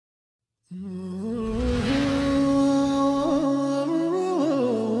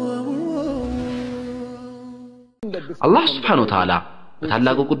الله سبحانه وتعالى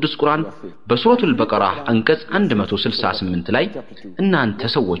በታላቁ ቅዱስ ቁርአን በሱረቱል በቀራ አንቀጽ 168 ላይ እናንተ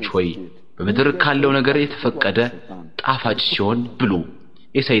ሰዎች ሆይ በምድር ካለው ነገር የተፈቀደ ጣፋጭ ሲሆን ብሉ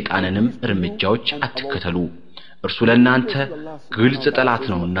የሰይጣንንም እርምጃዎች አትከተሉ እርሱ ለእናንተ ግልጽ ጠላት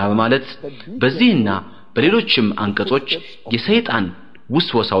ነውና በማለት በዚህና በሌሎችም አንቀጾች የሰይጣን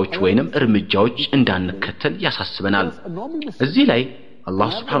ውስወሳዎች ወይንም እርምጃዎች እንዳንከተል ያሳስበናል እዚህ ላይ አላህ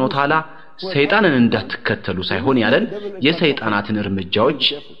Subhanahu Wa Ta'ala ሰይጣንን እንዳትከተሉ ሳይሆን ያለን የሰይጣናትን እርምጃዎች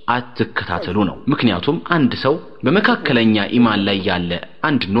አትከታተሉ ነው ምክንያቱም አንድ ሰው በመካከለኛ ኢማን ላይ ያለ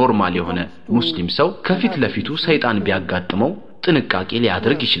አንድ ኖርማል የሆነ ሙስሊም ሰው ከፊት ለፊቱ ሰይጣን ቢያጋጥመው ጥንቃቄ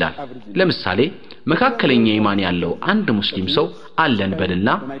ሊያደርግ ይችላል ለምሳሌ መካከለኛ ኢማን ያለው አንድ ሙስሊም ሰው አለን በልና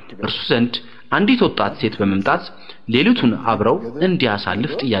እርሱ ዘንድ አንዲት ወጣት ሴት በመምጣት ሌሊቱን አብረው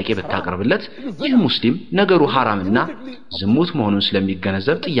እንዲያሳልፍ ጥያቄ በታቀርብለት ይህ ሙስሊም ነገሩ ሐራምና ዝሙት መሆኑን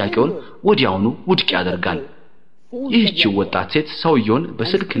ስለሚገነዘብ ጥያቄውን ወዲያውኑ ውድቅ ያደርጋል ይህች ወጣት ሴት ሰውየውን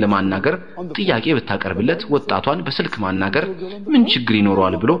በስልክ ለማናገር ጥያቄ በታቀርብለት ወጣቷን በስልክ ማናገር ምን ችግር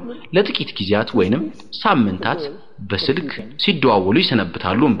ይኖረዋል ብሎ ለጥቂት ጊዜያት ወይንም ሳምንታት በስልክ ሲደዋወሉ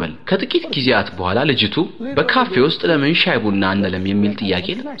ይሰነብታሉ እንበል ከጥቂት ጊዜያት በኋላ ልጅቱ በካፌ ውስጥ ለምን ሻይ ቡና አንለም የሚል ጥያቄ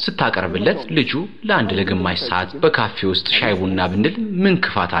ስታቀርብለት ልጁ ለአንድ ለግማሽ ሰዓት በካፌ ውስጥ ሻይ ቡና ብንል ምን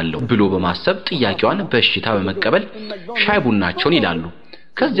ክፋት አለው ብሎ በማሰብ ጥያቄዋን በእሽታ በመቀበል ሻይ ቡናቸውን ይላሉ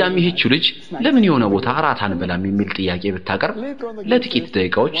ከዚያም ይህች ልጅ ለምን የሆነ ቦታ ራት አንበላም የሚል ጥያቄ ብታቀርብ ለጥቂት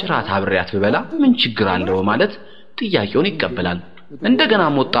ደቂቃዎች ራት አብሬያት በበላ ምን ችግር አለው ማለት ጥያቄውን ይቀበላል እንደገና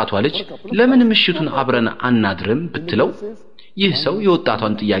ወጣቷ ልጅ ለምን ምሽቱን አብረን አናድርም ብትለው ይህ ሰው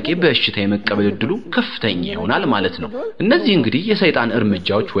የወጣቷን ጥያቄ በእሽታ የመቀበል እድሉ ከፍተኛ ይሆናል ማለት ነው እነዚህ እንግዲህ የሰይጣን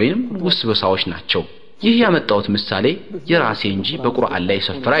እርምጃዎች ወይንም ውስወሳዎች ናቸው ይህ ያመጣውት ምሳሌ የራሴ እንጂ በቁርአን ላይ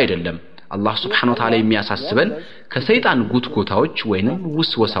ሰፈረ አይደለም አላህ Subhanahu Wa Ta'ala የሚያሳስበን ከሰይጣን ጉትጎታዎች ወይንም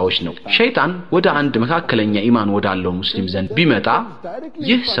ውስወሳዎች ነው ሸይጣን ወደ አንድ መካከለኛ ኢማን ወዳለው ሙስሊም ዘንድ ቢመጣ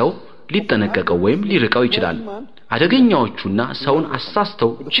ይህ ሰው ሊጠነቀቀው ወይም ሊርቀው ይችላል አደገኛዎቹና ሰውን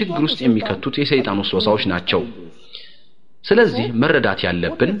አሳስተው ችግር ውስጥ የሚከቱት የሰይጣን ውስወሳዎች ናቸው ስለዚህ መረዳት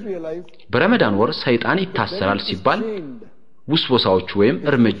ያለብን በረመዳን ወር ሰይጣን ይታሰራል ሲባል ውስወሳዎቹ ወይም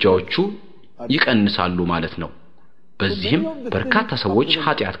እርምጃዎቹ ይቀንሳሉ ማለት ነው በዚህም በርካታ ሰዎች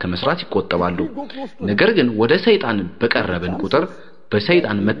ኃጢያት ከመስራት ይቆጠባሉ ነገር ግን ወደ ሰይጣን በቀረብን ቁጥር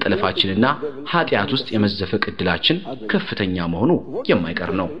በሰይጣን መጠለፋችንና ኃጢያት ውስጥ የመዘፈቅ እድላችን ከፍተኛ መሆኑ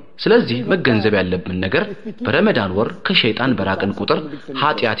የማይቀር ነው ስለዚህ መገንዘብ ያለብን ነገር በረመዳን ወር ከሸይጣን በራቅን ቁጥር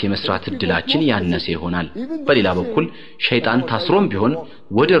ኃጢያት የመስራት እድላችን ያነሰ ይሆናል በሌላ በኩል ሸይጣን ታስሮም ቢሆን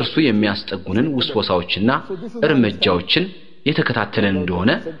ወደ እርሱ የሚያስጠጉንን ውስወሳዎችና እርምጃዎችን የተከታተለን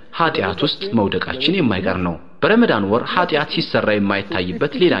እንደሆነ ኃጢያት ውስጥ መውደቃችን የማይቀር ነው በረመዳን ወር ኃጢያት ሲሰራ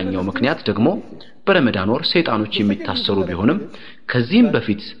የማይታይበት ሌላኛው ምክንያት ደግሞ በረመዳን ወር ሰይጣኖች የሚታሰሩ ቢሆንም ከዚህም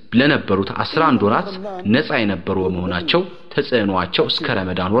በፊት ለነበሩት 11 ወራት ነፃ የነበሩ በመሆናቸው ተጽዕኖአቸው እስከ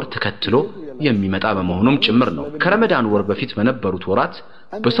ረመዳን ወር ተከትሎ የሚመጣ በመሆኑም ጭምር ነው ከረመዳን ወር በፊት በነበሩት ወራት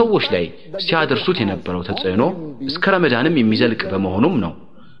በሰዎች ላይ ሲያደርሱት የነበረው ተጽዕኖ እስከ ረመዳንም የሚዘልቅ በመሆኑም ነው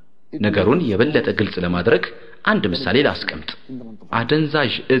ነገሩን የበለጠ ግልጽ ለማድረግ አንድ ምሳሌ ላስቀምጥ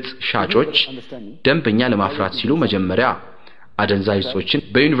አደንዛዥ እጽ ሻጮች ደንበኛ ለማፍራት ሲሉ መጀመሪያ አደንዛዥ እጾችን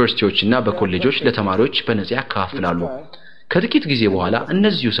በዩኒቨርሲቲዎችና በኮሌጆች ለተማሪዎች በነፃ ያከፋፍላሉ ከጥቂት ጊዜ በኋላ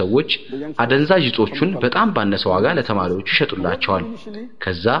እነዚህ ሰዎች አደንዛዥ እጾቹን በጣም ባነሰ ዋጋ ለተማሪዎች ይሸጡላቸዋል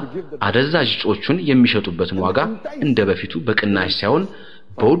ከዛ አደንዛዥ እጾቹን የሚሸጡበትን ዋጋ እንደበፊቱ በቅናሽ ሳይሆን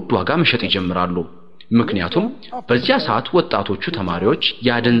በውድ ዋጋ መሸጥ ይጀምራሉ ምክንያቱም በዚያ ሰዓት ወጣቶቹ ተማሪዎች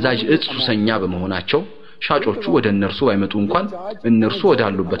ያደንዛዥ እጽ ሱሰኛ በመሆናቸው ሻጮቹ ወደ እነርሱ ባይመጡ እንኳን እነርሱ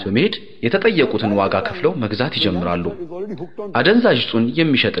ወዳሉበት በመሄድ የተጠየቁትን ዋጋ ከፍለው መግዛት ይጀምራሉ አደንዛዥ እጹን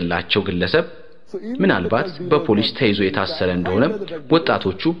የሚሸጥላቸው ግለሰብ ምናልባት በፖሊስ ተይዞ የታሰረ እንደሆነ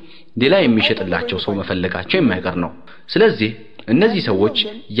ወጣቶቹ ሌላ የሚሸጥላቸው ሰው መፈለጋቸው የማይቀር ነው ስለዚህ እነዚህ ሰዎች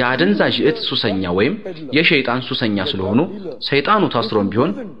ያደንዛዥ እጽ ሱሰኛ ወይም የሸይጣን ሱሰኛ ስለሆኑ ሰይጣኑ ታስሮም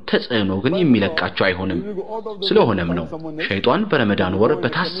ቢሆን ተጽዕኖ ግን የሚለቃቸው አይሆንም ስለሆነም ነው ሸይጣን በረመዳን ወር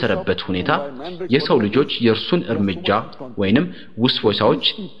በታሰረበት ሁኔታ የሰው ልጆች የርሱን እርምጃ ወይንም ውስወሳዎች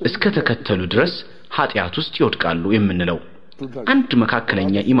እስከ ተከተሉ ድረስ ኃጢያት ውስጥ ይወድቃሉ የምንለው አንድ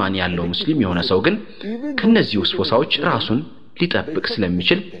መካከለኛ ኢማን ያለው ሙስሊም የሆነ ሰው ግን ከነዚህ ውስወሳዎች ራሱን ሊጠብቅ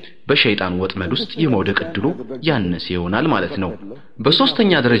ስለሚችል በሸይጣን ወጥመድ ውስጥ የመውደቅ እድሉ ያነሰ ይሆናል ማለት ነው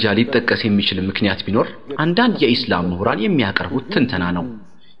በሶስተኛ ደረጃ ሊጠቀስ የሚችል ምክንያት ቢኖር አንዳንድ የኢስላም ምሁራን የሚያቀርቡት ትንተና ነው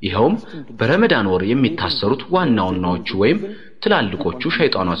ይሄውም በረመዳን ወር የሚታሰሩት ዋናዎቹ ወይም ትላልቆቹ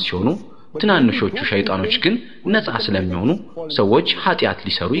ሸይጣናት ሲሆኑ ትናንሾቹ ሸይጣኖች ግን ነፃ ስለሚሆኑ ሰዎች ኃጢያት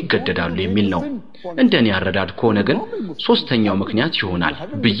ሊሰሩ ይገደዳሉ የሚል ነው እንደኔ ያረዳድ ከሆነ ግን ሶስተኛው ምክንያት ይሆናል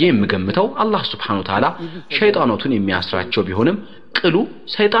ብዬ የምገምተው አላህ Subhanahu Wa Ta'ala ሸይጣናቱን የሚያስራቸው ቢሆንም ቅሉ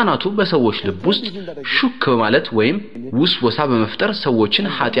ሰይጣናቱ በሰዎች ልብ ውስጥ ሹክ በማለት ወይም ውስወሳ በመፍጠር ሰዎችን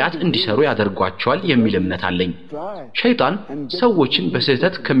ኃጢያት እንዲሰሩ ያደርጓቸዋል የሚል እምነት አለኝ ሸይጣን ሰዎችን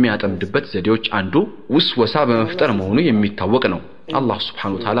በስህተት ከሚያጠምድበት ዘዴዎች አንዱ ውስወሳ በመፍጠር መሆኑ የሚታወቅ ነው አላህ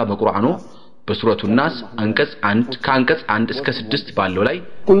Subhanahu Wa Ta'ala በቁርአኑ በሱረቱ الناس አንቀጽ 1 ከአንቀጽ 1 እስከ 6 ባለው ላይ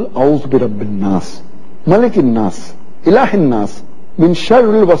ቁል አዑዙ ቢረቢል ናስ መሊኪን ናስ ኢላሂን ናስ ሚን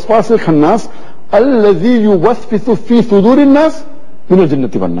ሸሪል ወስዋሲል ኸናስ الذي يوسوس في صدور الناس من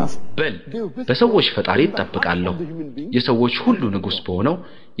الجنة والناس በል በሰዎች ፈጣሪ ተጠብቃለሁ የሰዎች ሁሉ ንጉስ በሆነው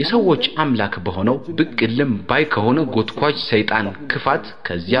የሰዎች አምላክ በሆነው ብቅልም ባይ ከሆነ ጎትኳጅ ሰይጣን ክፋት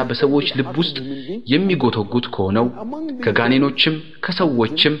ከዚያ በሰዎች ልብ ውስጥ የሚጎተጉት ከሆነው ከጋኔኖችም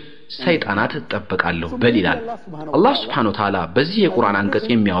ከሰዎችም ሰይጣናት ተጠብቃለሁ በል ይላል አላህ Subhanahu Wa Ta'ala በዚህ የቁርአን አንቀጽ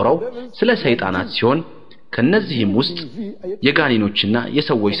የሚያወራው ስለ ሰይጣናት ሲሆን ከነዚህም ውስጥ የጋኔኖችና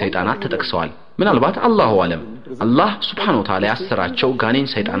የሰዎች ሰይጣናት ተጠቅሰዋል ምናልባት አላሁ አለም አላህ Subhanahu Wa Ta'ala ያሰራቸው ጋኔን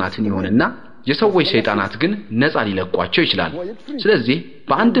ሰይጣናትን ይሆንና የሰዎች ሰይጣናት ግን ነፃ ሊለቋቸው ይችላል ስለዚህ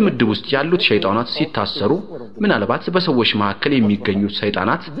በአንድ ምድብ ውስጥ ያሉት ሰይጣናት ሲታሰሩ ምናልባት በሰዎች መካከል የሚገኙት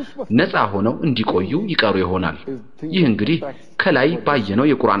ሰይጣናት ነፃ ሆነው እንዲቆዩ ይቀሩ ይሆናል ይህ እንግዲህ ከላይ ባየነው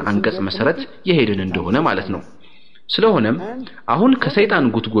የቁርአን አንቀጽ መሰረት የሄድን እንደሆነ ማለት ነው ስለሆነም አሁን ከሰይጣን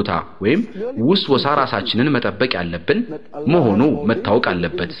ጉትጎታ ወይም ውስወሳ ራሳችንን መጠበቅ ያለብን መሆኑ መታወቅ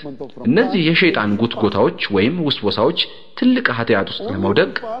አለበት እነዚህ የሸይጣን ጉትጎታዎች ወይም ውስወሳዎች ትልቅ ኃጢያት ውስጥ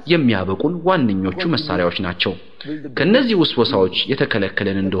ለመውደቅ የሚያበቁን ዋንኞቹ መሳሪያዎች ናቸው ከነዚህ ውስወሳዎች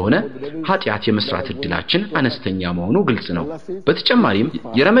የተከለከለን እንደሆነ ኃጢያት የመስራት እድላችን አነስተኛ መሆኑ ግልጽ ነው በተጨማሪም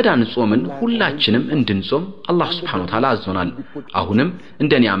የረመዳን ጾምን ሁላችንም እንድንጾም አላህ Subhanahu Wa Ta'ala አዞናል አሁንም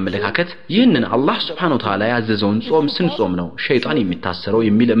እንደኔ አመለካከት ይህንን አላህ Subhanahu Wa Ta'ala ያዘዘውን ጾም ስንጾም ነው ሸይጣን የሚታሰረው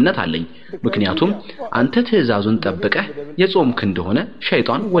የሚል እምነት አለኝ ምክንያቱም አንተ ትእዛዙን ጠብቀህ የጾምክ እንደሆነ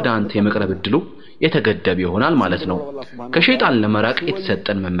ሸይጣን ወደ አንተ የመቅረብ እድሉ የተገደበ ይሆናል ማለት ነው ከሸይጣን ለመራቅ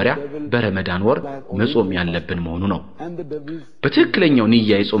የተሰጠን መመሪያ በረመዳን ወር መጾም ያለብን መሆኑ ነው በትክክለኛው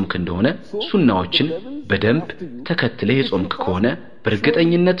ንያ የጾምክ እንደሆነ ሱናዎችን በደንብ ተከትለህ የጾምክ ከሆነ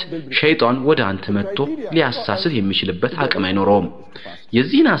በርግጠኝነት ሸይጣን ወደ አንተ መጥቶ ሊያሳስት የሚችልበት አቅም አይኖርም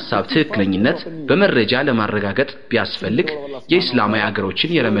የዚህን ሐሳብ ትክክለኝነት በመረጃ ለማረጋገጥ ቢያስፈልግ የእስላማዊ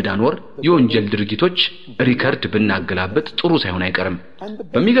አገሮችን የረመዳን ወር የወንጀል ድርጊቶች ሪከርድ ብናገላበት ጥሩ ሳይሆን አይቀርም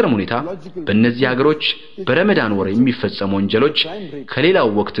በሚገርም ሁኔታ በእነዚህ አገሮች በረመዳን ወር የሚፈጸሙ ወንጀሎች ከሌላው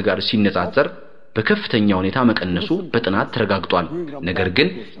ወቅት ጋር ሲነጻጸር በከፍተኛ ሁኔታ መቀነሱ በጥናት ተረጋግጧል ነገር ግን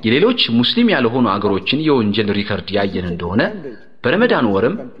የሌሎች ሙስሊም ያልሆኑ አገሮችን የወንጀል ሪከርድ ያየን እንደሆነ በረመዳን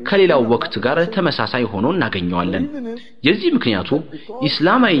ወርም ከሌላው ወቅት ጋር ተመሳሳይ ሆኖ እናገኘዋለን የዚህ ምክንያቱ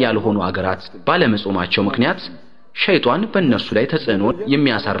እስላማዊ ያልሆኑ አገራት ባለመጾማቸው ምክንያት ሸይጣን በእነሱ ላይ ተጽዕኖ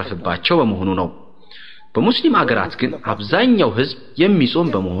የሚያሳርፍባቸው በመሆኑ ነው በሙስሊም አገራት ግን አብዛኛው ህዝብ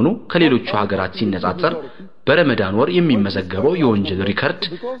የሚጾም በመሆኑ ከሌሎቹ ሀገራት ሲነጻጸር በረመዳን ወር የሚመዘገበው የወንጀል ሪከርድ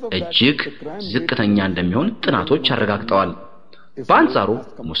እጅግ ዝቅተኛ እንደሚሆን ጥናቶች አረጋግጠዋል በአንጻሩ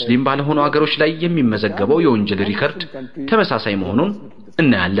ሙስሊም ባልሆኑ አገሮች ላይ የሚመዘገበው የወንጀል ሪከርድ ተመሳሳይ መሆኑን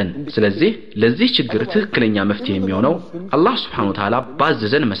እናያለን ስለዚህ ለዚህ ችግር ትክክለኛ መፍትሄ የሚሆነው አላህ Subhanahu Wa Ta'ala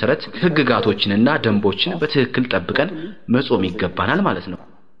ባዘዘን መሰረት ህግጋቶችንና ደንቦችን በትክክል ጠብቀን መጾም ይገባናል ማለት ነው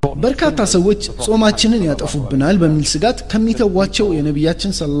በርካታ ሰዎች ጾማችንን ያጠፉብናል በሚል ስጋት ከሚተዋቸው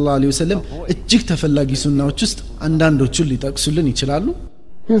የነብያችን ሰለላሁ ዐለይሂ ወሰለም እጅግ ተፈላጊ ሱናዎች ውስጥ አንዳንዶቹን ሊጠቅሱልን ይችላሉ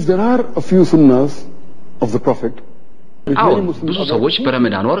there are a few sunnahs of the prophet ብዙ ሰዎች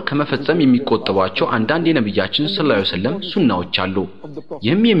በረመዳን ወር ከመፈጸም የሚቆጠቧቸው አንዳንድ የነብያችን ሰለላሁ ዐለይሂ ወሰለም ሱናዎች አሉ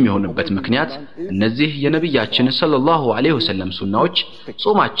የሚሆንበት ምክንያት እነዚህ የነብያችን ሰለላሁ ዐለይሂ ወሰለም ሱናዎች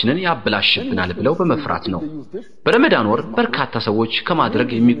ጾማችንን ያበላሽብናል ብለው በመፍራት ነው በረመዳን ወር በርካታ ሰዎች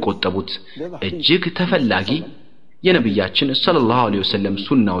ከማድረግ የሚቆጠቡት እጅግ ተፈላጊ የነብያችን ሰለላሁ ዐለይሂ ወሰለም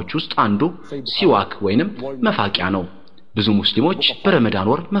ሱናዎች ውስጥ አንዱ ሲዋክ ወይንም መፋቂያ ነው ብዙ ሙስሊሞች በረመዳን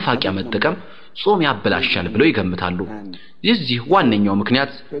ወር መፋቂያ መጠቀም ጾም ያበላሻል ብለው ይገምታሉ የዚህ ዋነኛው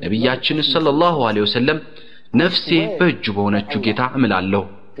ምክንያት ነብያችን ሰለላሁ ዐለይሂ ወሰለም ነፍሴ በእጁ በሆነችው ጌታ እምላለሁ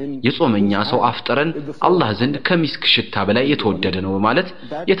የጾመኛ ሰው አፍጠረን አላህ ዘንድ ከሚስክ ሽታ በላይ የተወደደ ነው ማለት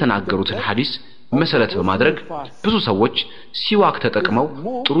የተናገሩትን ሐዲስ መሰረት በማድረግ ብዙ ሰዎች ሲዋክ ተጠቅመው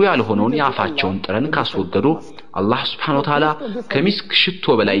ጥሩ ያልሆነውን ያፋቸውን ጠረን ካስወገዱ አላህ Subhanahu Wa Ta'ala ከሚስክ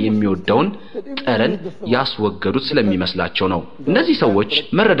ሽቶ በላይ የሚወደውን ጠረን ያስወገዱት ስለሚመስላቸው ነው እነዚህ ሰዎች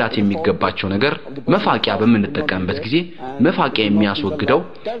መረዳት የሚገባቸው ነገር መፋቂያ በመንጠቀምበት ጊዜ መፋቂያ የሚያስወግደው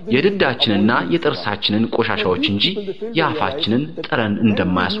የድዳችንና የጥርሳችንን ቆሻሻዎች እንጂ ያፋችንን ጠረን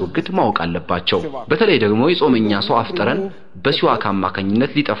እንደማያስወግድ ማወቅ አለባቸው በተለይ ደግሞ የጾመኛ ሰው አፍ ጠረን በሲዋክ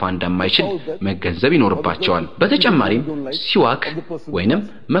አማካኝነት ሊጠፋ እንደማይችል መገንዘብ ይኖርባቸዋል በተጨማሪም ሲዋክ ወይንም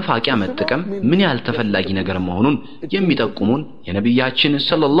መፋቂያ መጠቀም ምን ያህል ተፈላጊ ነገር መሆኑን የሚጠቁሙን የነብያችን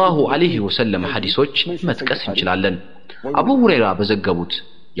ሰለላሁ ዐለይሂ ወሰለም ሐዲሶች መጥቀስ እንችላለን አቡ ሁረይራ በዘገቡት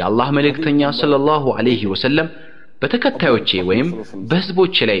የአላህ መልእክተኛ ሰለላሁ ዐለይሂ ወሰለም በተከታዮቼ ወይም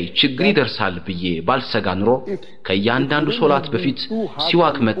በህዝቦቼ ላይ ችግር ይደርሳል ብዬ ባልሰጋ ኑሮ ከያንዳንዱ ሶላት በፊት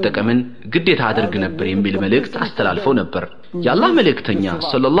ሲዋክ መጠቀምን ግዴታ አድርግ ነበር የሚል መልእክት አስተላልፈው ነበር የአላህ መልእክተኛ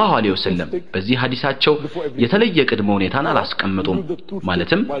ሰለላሁ ዐለይሂ ወሰለም በዚህ ሐዲሳቸው የተለየ ቅድመ ሁኔታን አላስቀምጡም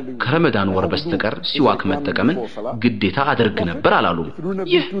ማለትም ከረመዳን ወር በስተቀር ሲዋክ መጠቀምን ግዴታ አድርግ ነበር አላሉም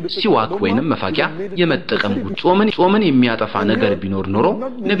ይህ ሲዋክ ወይንም መፋቂያ የመጠቀም ጾምን የሚያጠፋ ነገር ቢኖር ኖሮ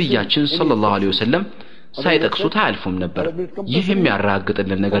ነብያችን ሰለላሁ ዐለይሂ ወሰለም ሳይጠቅሱት አያልፉም ነበር ይህ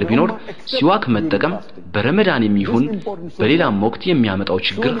የሚያራግጥልን ነገር ቢኖር ሲዋክ መጠቀም በረመዳን የሚሆን በሌላም ወቅት የሚያመጣው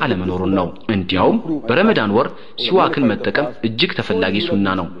ችግር አለመኖሩን ነው እንዲያውም በረመዳን ወር ሲዋክን መጠቀም እጅግ ተፈላጊ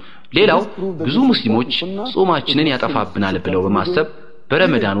ሱና ነው ሌላው ብዙ ሙስሊሞች ጾማችንን ያጠፋብናል ብለው በማሰብ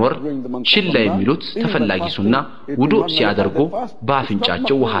በረመዳን ወር ችላ የሚሉት ተፈላጊ ሱና ውዱ ሲያደርጉ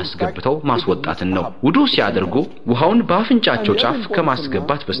በአፍንጫቸው ውሃ አስገብተው ማስወጣትን ነው ውዱ ሲያደርጉ ውሃውን በአፍንጫቸው ጫፍ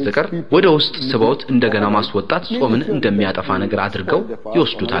ከማስገባት በስተቀር ወደ ውስጥ ስበውት እንደገና ማስወጣት ጾምን እንደሚያጠፋ ነገር አድርገው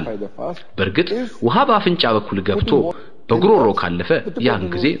ይወስዱታል በርግጥ ውሃ በአፍንጫ በኩል ገብቶ በግሮሮ ካለፈ ያን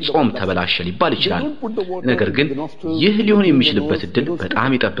ጊዜ ጾም ተበላሸ ሊባል ይችላል ነገር ግን ይህ ሊሆን የሚችልበት እድል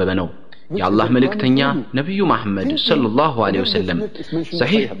በጣም ይጠበበ ነው የአላህ መልእክተኛ ነብዩ መሐመድ ሰለላሁ ዐለይሂ ወሰለም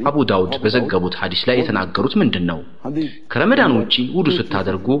ሰሂህ አቡ ዳውድ በዘገቡት ሐዲስ ላይ የተናገሩት ምንድነው ከረመዳን ውጪ ውዱ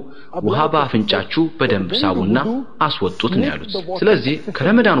ስታደርጉ ውሃ በአፍንጫችሁ በደንብ ሳቡና አስወጡት ነው ያሉት ስለዚህ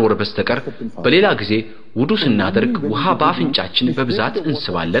ከረመዳን ወር በስተቀር በሌላ ጊዜ ውዱ ስናደርግ ውሃ በአፍንጫችን በብዛት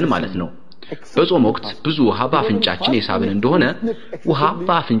እንስባለን ማለት ነው በጾም ወቅት ብዙ ውሃ በአፍንጫችን የሳብን እንደሆነ ውሃ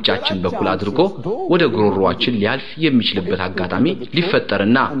በአፍንጫችን በኩል አድርጎ ወደ ጉሮሮአችን ሊያልፍ የሚችልበት አጋጣሚ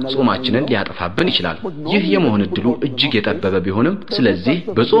ሊፈጠርና ጾማችንን ሊያጠፋብን ይችላል ይህ የመሆን እድሉ እጅግ የጠበበ ቢሆንም ስለዚህ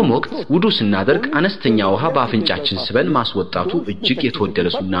በጾም ወቅት ውዱ ስናደርግ አነስተኛ ውሃ በአፍንጫችን ስበን ማስወጣቱ እጅግ የተወደደ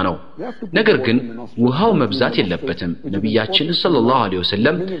ሱና ነው ነገር ግን ውሃው መብዛት የለበትም ነብያችን ሰለላሁ ዐለይሂ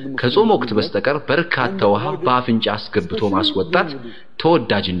ወሰለም ከጾም ወቅት በስተቀር በርካታ ውሃ በአፍንጫ አስገብቶ ማስወጣት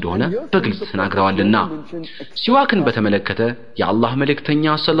ተወዳጅ እንደሆነ በግልጽ ተናግረዋልና ሲዋክን በተመለከተ የአላህ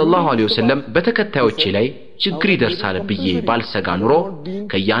መልእክተኛ ሰለላሁ ዐለይሂ ወሰለም በተከታዮቼ ላይ ችግር ይደርሳል ብዬ ባልሰጋ ኑሮ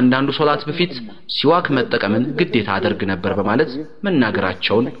ከያንዳንዱ ሶላት በፊት ሲዋክ መጠቀምን ግዴታ አድርግ ነበር በማለት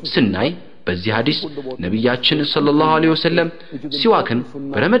መናገራቸውን ስናይ በዚህ ሐዲስ ነብያችን ሰለላሁ ዐለይሂ ወሰለም ሲዋክን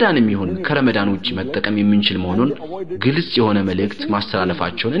በረመዳንም ይሁን ከረመዳን ውጪ መጠቀም የምንችል መሆኑን ግልጽ የሆነ መልእክት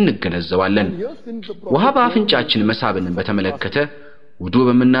ማስተላለፋቸውን እንገነዘባለን ውሃ በአፍንጫችን መሳብን በተመለከተ ውዱ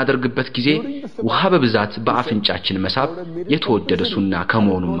በመናደርግበት ጊዜ ውሃ በብዛት በአፍንጫችን መሳብ የተወደደ ሱና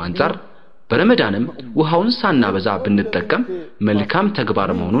ከመሆኑም አንፃር በረመዳንም ውሃውን ሳናበዛ ብንጠቀም መልካም ተግባር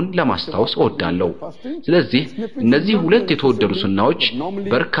መሆኑን ለማስታወስ እወዳለሁ ስለዚህ እነዚህ ሁለት የተወደዱ ሱናዎች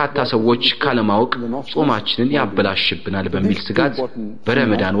በርካታ ሰዎች ካለማወቅ ጾማችንን ያበላሽብናል በሚል ስጋት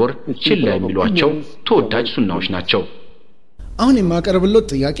በረመዳን ወር ችላ የሚሏቸው ተወዳጅ ሱናዎች ናቸው አሁን የማቀርብለው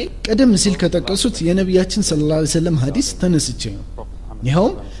ጥያቄ ቀደም ሲል ከተጠቀሱት የነብያችን ሰለላሁ ዐለይሂ ወሰለም ሐዲስ ተነስቼ ነው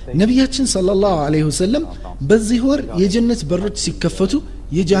ይሄውም ነብያችን ሰለላሁ ዐለይሂ ወሰለም በዚህ ወር የጀነት በሮች ሲከፈቱ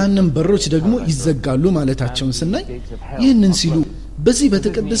የጀሃነም በሮች ደግሞ ይዘጋሉ ማለታቸውን ስናይ ይህንን ሲሉ በዚህ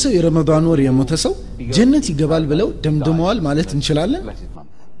በተቀደሰው የረመዳን ወር የሞተ ሰው ጀነት ይገባል ብለው ደምድመዋል ማለት እንችላለን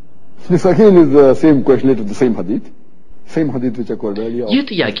This again is the same question related to the same hadith which I quoted earlier ይህ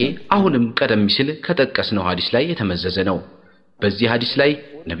ጥያቄ አሁንም ቀደም ሲል ከተጠቀስነው ሐዲስ ላይ የተመዘዘ ነው በዚህ ሐዲስ ላይ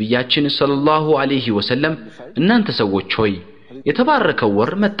ነብያችን ሰለላሁ ዐለይሂ ወሰለም እናንተ ሰዎች ሆይ የተባረከው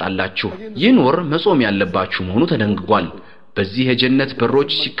ወር መጣላችሁ ይህን ወር መጾም ያለባችሁ መሆኑ ተደንግጓል በዚህ የጀነት በሮች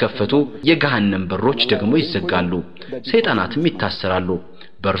ሲከፈቱ የገሃነም በሮች ደግሞ ይዘጋሉ ሰይጣናትም ይታሰራሉ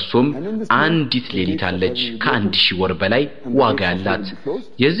በርሱም አንዲት ሌሊት አለች ከአንድ ሺህ ወር በላይ ዋጋ ያላት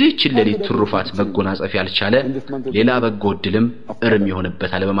የዚህች ሌሊት ትሩፋት መጎናጸፍ ያልቻለ ሌላ በጎ ዕድልም እርም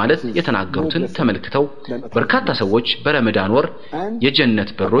ይሆንበታል በማለት የተናገሩትን ተመልክተው በርካታ ሰዎች በረመዳን ወር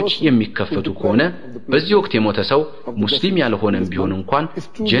የጀነት በሮች የሚከፈቱ ከሆነ በዚህ ወቅት የሞተ ሰው ሙስሊም ያልሆነም ቢሆን እንኳን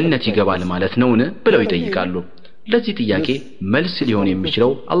ጀነት ይገባል ማለት ነውን ብለው ይጠይቃሉ ለዚህ ጥያቄ መልስ ሊሆን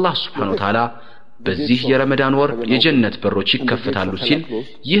የሚችለው አላህ Subhanahu Wa Ta'ala በዚህ የረመዳን ወር የጀነት በሮች ይከፈታሉ ሲል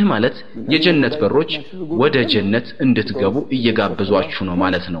ይህ ማለት የጀነት በሮች ወደ ጀነት እንድትገቡ እየጋበዟችሁ ነው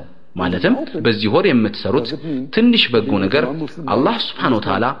ማለት ነው ማለትም በዚህ ወር የምትሰሩት ትንሽ በጎ ነገር አላህ Subhanahu Wa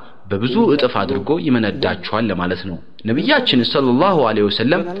Ta'ala በብዙ እጥፍ አድርጎ ይመነዳችኋል ለማለት ነው ነብያችን ሰለላሁ ዐለይሂ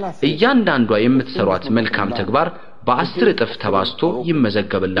ወሰለም እያንዳንዷ የምትሰሯት መልካም ተግባር በ10 እጥፍ ተባስቶ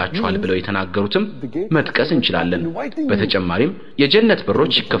ይመዘገብላችኋል ብለው የተናገሩትም መጥቀስ እንችላለን በተጨማሪም የጀነት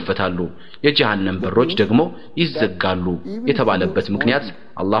በሮች ይከፈታሉ የጀሃነም በሮች ደግሞ ይዘጋሉ የተባለበት ምክንያት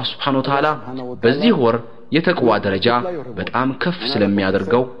አላህ Subhanahu Wa Ta'ala በዚህ ወር የተቅዋ ደረጃ በጣም ከፍ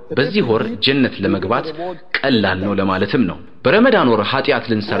ስለሚያደርገው በዚህ ወር ጀነት ለመግባት ቀላል ነው ለማለትም ነው በረመዳን ወር ኃጢያት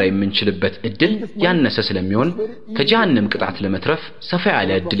ልንሰራ የምንችልበት እድል ያነሰ ስለሚሆን ከጀሃነም ቅጣት ለመትረፍ ሰፋ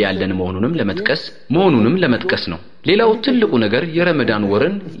ያለ እድል ያለን መሆኑንም ለመጥቀስ ነው ሌላው ትልቁ ነገር የረመዳን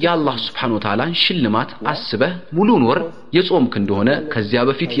ወርን የአላህ Subhanahu Wa Ta'ala ሽልማት አስበህ ሙሉን ወር የጾምክ እንደሆነ ከዚያ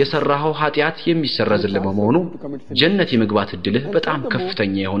በፊት የሰራኸው ኃጢያት የሚሰረዝልህ በመሆኑ ጀነት የመግባት እድልህ በጣም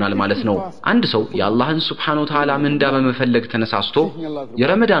ከፍተኛ ይሆናል ማለት ነው አንድ ሰው የአላህን Subhanahu Wa Ta'ala ምንዳ በመፈለግ ተነሳስቶ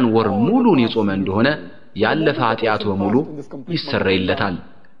የረመዳን ወር ሙሉን የጾመ እንደሆነ ያለፈ ኃጢያቱ በሙሉ ይሰረይለታል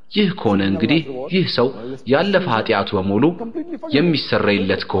ይህ ከሆነ እንግዲህ ይህ ሰው ያለፈ ኃጢያቱ በሙሉ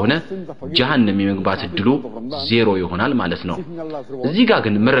የሚሰረይለት ከሆነ ጀሃነም የመግባት እድሉ ዜሮ ይሆናል ማለት ነው እዚህ ጋር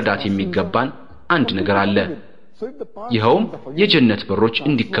ግን መረዳት የሚገባን አንድ ነገር አለ ይኸውም የጀነት በሮች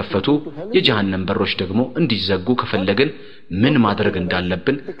እንዲከፈቱ የጀሃነም በሮች ደግሞ እንዲዘጉ ከፈለግን ምን ማድረግ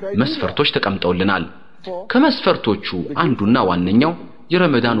እንዳለብን መስፈርቶች ተቀምጠውልናል ከመስፈርቶቹ አንዱና ዋነኛው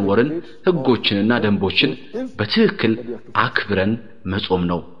የረመዳን ወርን ህጎችንና ደንቦችን በትክክል አክብረን መጾም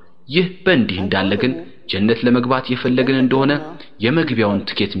ነው ይህ በእንዲህ እንዳለ ግን ጀነት ለመግባት የፈለግን እንደሆነ የመግቢያውን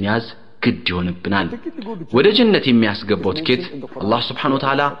ትኬት መያዝ ግድ ይሆንብናል ወደ ጀነት የሚያስገባው ትኬት አላህ Subhanahu Wa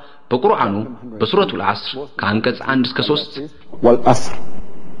Ta'ala በቁርአኑ በሱረቱል ዐስር ከአንቀጽ 1 እስከ 3 ወልዐስር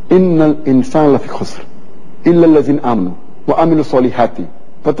ኢነል ኢንሳነ ለፊ ኹስር ኢላ الذين آمنوا وعملوا الصالحات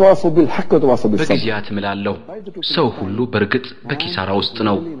فتواصوا بالحق وتواصوا بالصبر በጊዜያት ምላለው ሰው ሁሉ በርግጥ በኪሳራ ውስጥ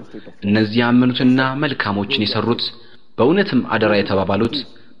ነው እነዚህ ያመኑትና መልካሞችን የሰሩት በእውነትም አደራ የተባባሉት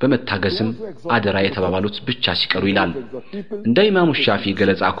በመታገስም አደራ የተባባሉት ብቻ ሲቀሩ ይላል እንደ ኢማሙ ሻፊ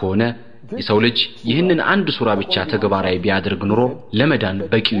ገለጻ ከሆነ የሰው ልጅ ይህንን አንድ ሱራ ብቻ ተግባራዊ ቢያደርግ ኑሮ ለመዳን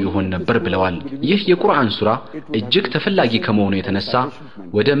በቂው ይሆን ነበር ብለዋል ይህ የቁርአን ሱራ እጅግ ተፈላጊ ከመሆኑ የተነሳ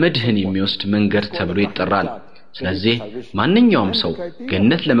ወደ መድህን የሚወስድ መንገድ ተብሎ ይጠራል ስለዚህ ማንኛውም ሰው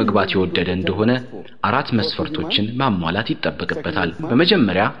ገነት ለመግባት የወደደ እንደሆነ አራት መስፈርቶችን ማሟላት ይጠበቅበታል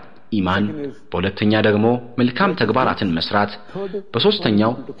በመጀመሪያ ኢማን በሁለተኛ ደግሞ መልካም ተግባራትን መስራት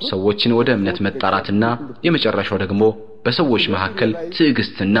በሶስተኛው ሰዎችን ወደ እምነት መጣራትና የመጨረሻው ደግሞ በሰዎች መካከል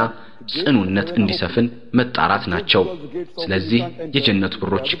ትዕግስትና ጽኑነት እንዲሰፍን መጣራት ናቸው ስለዚህ የጀነት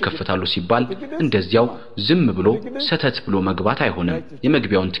በሮች ይከፈታሉ ሲባል እንደዚያው ዝም ብሎ ሰተት ብሎ መግባት አይሆንም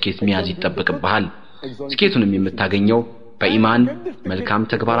የመግቢያውን ትኬት መያዝ ይጠበቅብሃል ትኬቱንም የምታገኘው በኢማን መልካም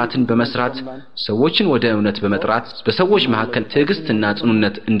ተግባራትን በመስራት ሰዎችን ወደ እውነት በመጥራት በሰዎች መካከል ትዕግስትና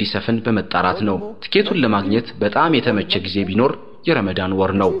ጽኑነት እንዲሰፍን በመጣራት ነው ትኬቱን ለማግኘት በጣም የተመቸ ጊዜ ቢኖር የረመዳን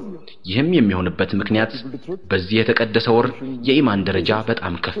ወር ነው ይህም የሚሆንበት ምክንያት በዚህ የተቀደሰ ወር የኢማን ደረጃ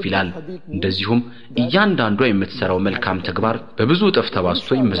በጣም ከፍ ይላል እንደዚሁም እያንዳንዱ የምትሰራው መልካም ተግባር በብዙ እጥፍ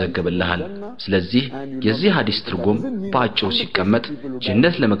ተባዝቶ ይመዘገብልሃል ስለዚህ የዚህ ሐዲስ ትርጉም በአጭሩ ሲቀመጥ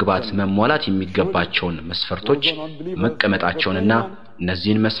ጀነት ለመግባት መሟላት የሚገባቸውን መስፈርቶች መቀመጣቸውንና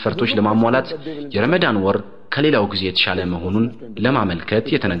እነዚህን መስፈርቶች ለማሟላት የረመዳን ወር ከሌላው ጊዜ የተሻለ መሆኑን ለማመልከት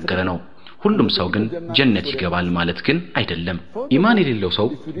የተነገረ ነው ሁሉም ሰው ግን ጀነት ይገባል ማለት ግን አይደለም ኢማን የሌለው ሰው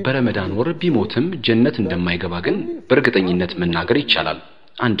በረመዳን ወር ቢሞትም ጀነት እንደማይገባ ግን በእርግጠኝነት መናገር ይቻላል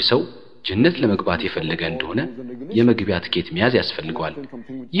አንድ ሰው ጀነት ለመግባት የፈለገ እንደሆነ የመግቢያ ትኬት መያዝ ያስፈልገዋል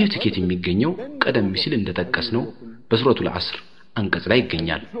ይህ ትኬት የሚገኘው ቀደም ሲል እንደተጠቀስነው በሱረቱል ዐስር አንቀጽ ላይ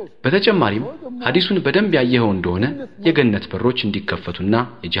ይገኛል በተጨማሪም ሐዲሱን በደንብ ያየኸው እንደሆነ የገነት በሮች እንዲከፈቱና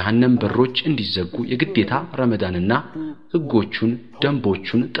የጀሃነም በሮች እንዲዘጉ የግዴታ ረመዳንና ህጎቹን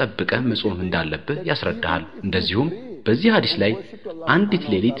ደንቦቹን ጠብቀ መጾም እንዳለበት ያስረዳሃል እንደዚሁም በዚህ ሐዲስ ላይ አንዲት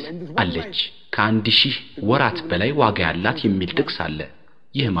ሌሊት አለች ከ1000 ወራት በላይ ዋጋ ያላት የሚል ጥቅስ አለ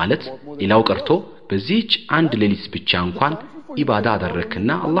ይህ ማለት ሌላው ቀርቶ በዚህች አንድ ሌሊት ብቻ እንኳን ኢባዳ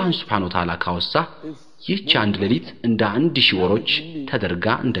አደረክና አላህን Subhanahu Wa Ta'ala ካወሳ ይህች አንድ ሌሊት እንደ 1000 ወሮች ተደርጋ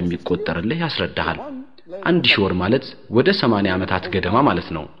እንደሚቆጠርልህ ያስረዳሃል 1000 ወር ማለት ወደ 80 ዓመታት ገደማ ማለት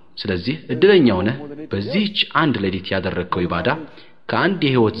ነው ስለዚህ እድለኛው ነህ በዚህች አንድ ሌሊት ያደረከው ኢባዳ ከአንድ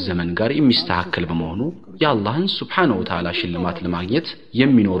የህይወት ዘመን ጋር የሚስተካከል በመሆኑ የአላህን Subhanahu Wa Ta'ala ሽልማት ለማግኘት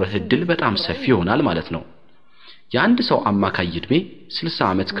የሚኖርህ እድል በጣም ሰፊ ይሆናል ማለት ነው የአንድ ሰው አማካይ እድሜ 60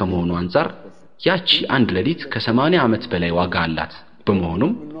 ዓመት ከመሆኑ አንፃር ያቺ አንድ ሌሊት ከ80 ዓመት በላይ ዋጋ አላት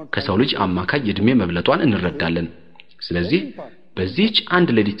በመሆኑም ከሰው ልጅ አማካይ እድሜ መብለጧን እንረዳለን ስለዚህ በዚህች አንድ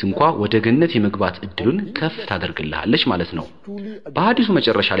ሌሊት እንኳን ወደ ገነት የመግባት እድሉን ከፍ ታደርግልሃለች ማለት ነው በሐዲሱ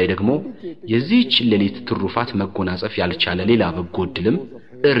መጨረሻ ላይ ደግሞ የዚህች ሌሊት ትሩፋት መጎናጸፍ ያልቻለ ሌላ በጎ እድልም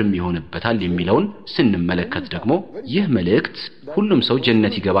እርም ይሆንበታል የሚለውን ስንመለከት ደግሞ ይህ መልእክት ሁሉም ሰው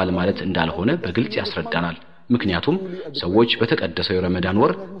ጀነት ይገባል ማለት እንዳልሆነ በግልጽ ያስረዳናል ምክንያቱም ሰዎች በተቀደሰው የረመዳን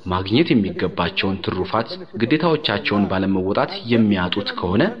ወር ማግኘት የሚገባቸውን ትሩፋት ግዴታዎቻቸውን ባለመወጣት የሚያጡት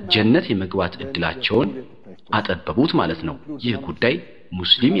ከሆነ ጀነት የመግባት እድላቸውን አጠበቡት ማለት ነው ይህ ጉዳይ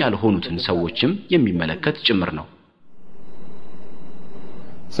ሙስሊም ያልሆኑትን ሰዎችም የሚመለከት ጭምር ነው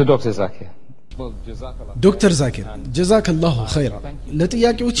ዶክተር ዛኪር ጀዛከላሁ ኸይራ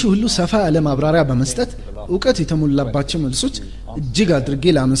ለጥያቄዎቹ ሁሉ ሰፋ ያለ ማብራሪያ በመስጠት ዕውቀት የተሞላባቸው መልሶች እጅግ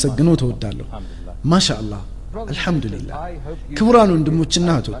አድርጌ ላመሰግነው ተወዳለሁ ማሻአላህ አልহামዱሊላህ ክቡራን ወንድሞችና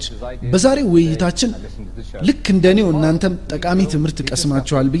እህቶች በዛሬው ውይይታችን ልክ እንደኔው እናንተም ጠቃሚ ትምህርት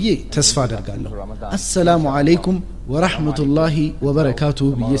ቀስማችኋል ብዬ ተስፋ አደርጋለሁ አሰላሙ አለይኩም ወራህመቱላሂ ወበረካቱሁ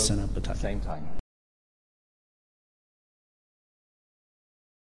ብዬ ሰናበታለሁ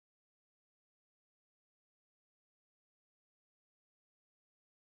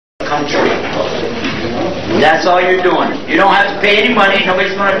That's all you're doing. You don't have to pay any money.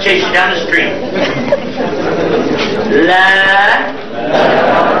 Nobody's going to chase you down the street. La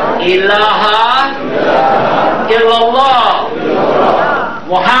ilaha illallah.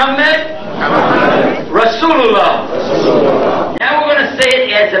 Muhammad Rasulullah. Now we're going to say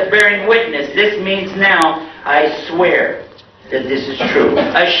it as a bearing witness. This means now, I swear that this is true.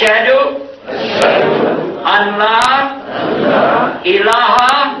 Ashhadu an la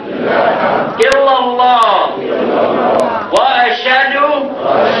ilaha illallah wa ashhadu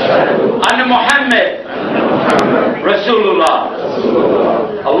anna Muhammad Rasulullah.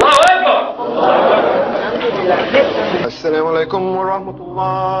 Allahu Akbar. Assalamu alaikum wa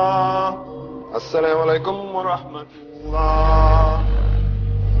rahmatullah. Assalamu alaikum wa rahmatullah.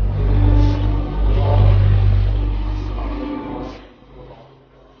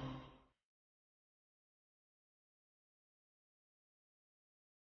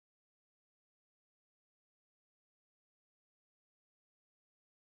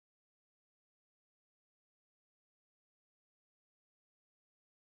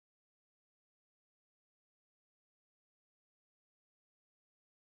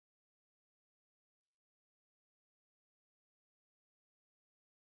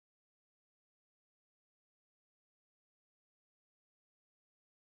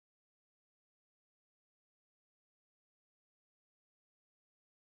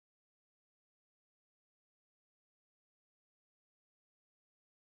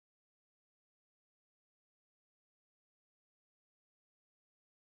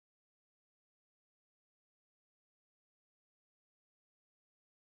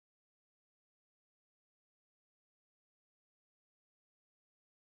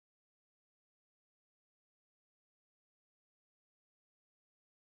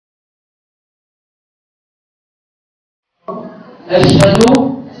 أشهد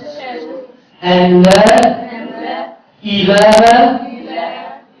أن لا إله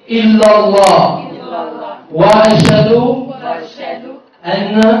إلا الله وأشهد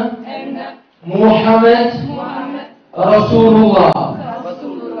أن Muhammad Rasulullah.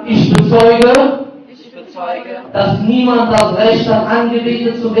 Ich bezeuge, dass niemand das Recht hat,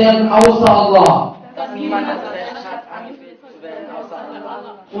 angebetet zu werden, außer Allah.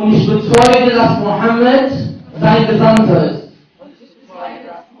 Und ich bezeuge, dass Muhammad sein Gesandter ist.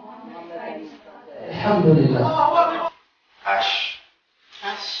 Alhamdulillah. Ashhadu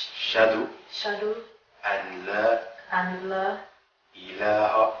an la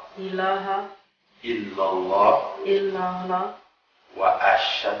ilaha illallah wa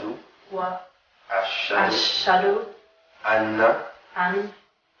ashhadu anna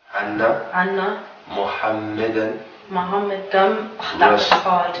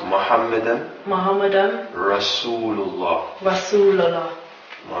Muhammadan Rasulullah.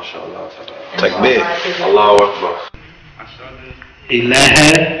 MashaAllah. Takbir. Allahu Akbar. Ilaha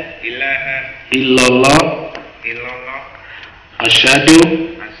illallah ashhadu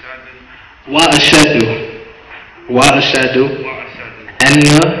wa ashhadu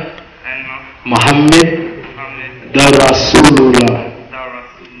anna Muhammad Rasulullah.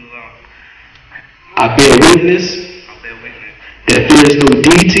 I bear witness that there is no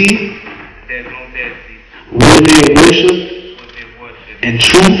deity worthy of worship and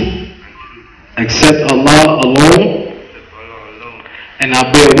truth except Allah alone, and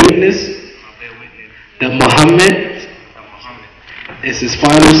I bear witness that Muhammad is his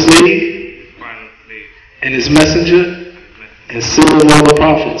final slave and his messenger and seal of all the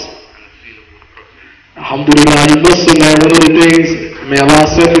prophets. Alhamdulillah, you Muslim man, one of the things, may Allah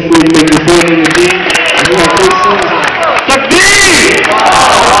set before you make the point of the deen.